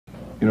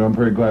You know, I'm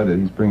very glad that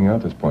he's bringing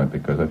out this point,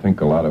 because I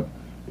think a lot of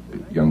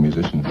young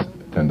musicians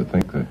tend to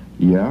think that...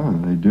 Yeah,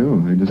 they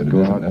do. They just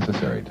go out... It isn't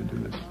necessary to do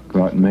this.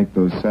 Go out and make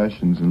those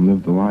sessions and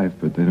live the life,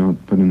 but they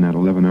don't put in that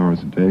 11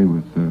 hours a day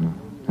with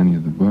any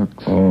of the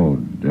books. Oh,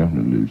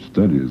 definitely.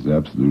 Study is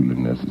absolutely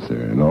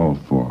necessary in all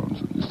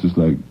forms. It's just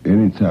like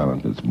any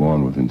talent that's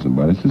born within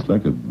somebody. It's just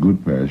like a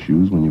good pair of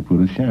shoes when you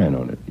put a shine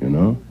on it, you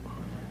know?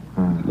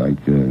 Like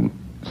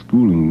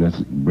schooling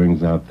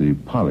brings out the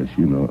polish,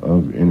 you know,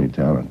 of any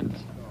talent that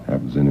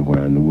happens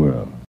anywhere in the world.